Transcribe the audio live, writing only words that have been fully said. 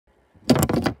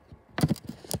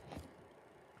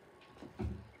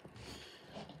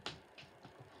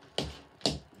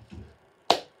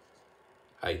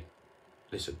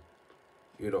listen,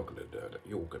 you're not going to know that.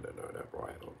 You're going to know that,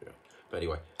 right? Aren't you? But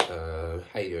anyway,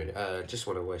 how you doing? Just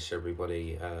want to wish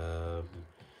everybody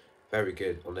very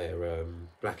good on their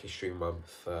Black History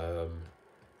Month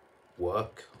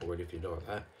work or anything like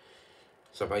that.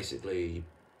 So basically,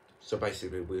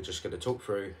 we're just going to talk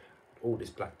through all these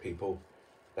black people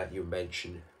that you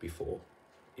mentioned before.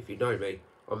 If you know me,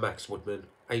 I'm Max Woodman,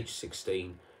 age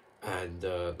 16, and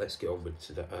let's get on with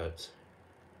the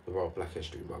Royal Black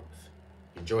History Month.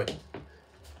 Enjoy.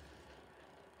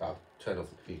 I'll turn off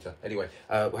the computer. Anyway,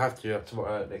 we'll have to do that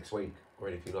tomorrow, next week, or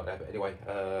anything like that. But anyway,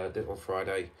 do it on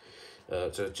Friday.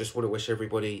 So just want to wish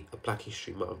everybody a Black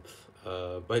History Month.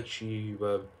 Make sure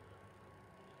you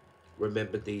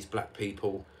remember these black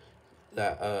people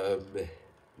that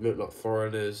look like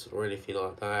foreigners or anything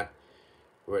like that.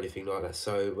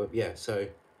 So yeah, so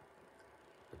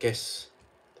I guess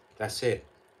that's it.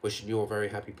 Wishing you a very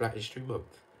happy Black History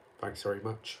Month. Thanks very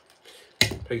much.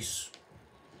 Peace.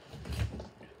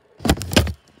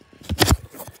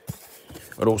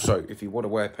 And also, if you want to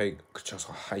wear pink, because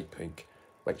I hate pink,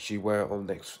 make sure you wear it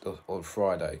on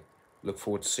Friday. Look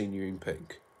forward to seeing you in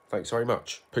pink. Thanks very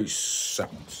much. Peace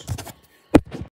out.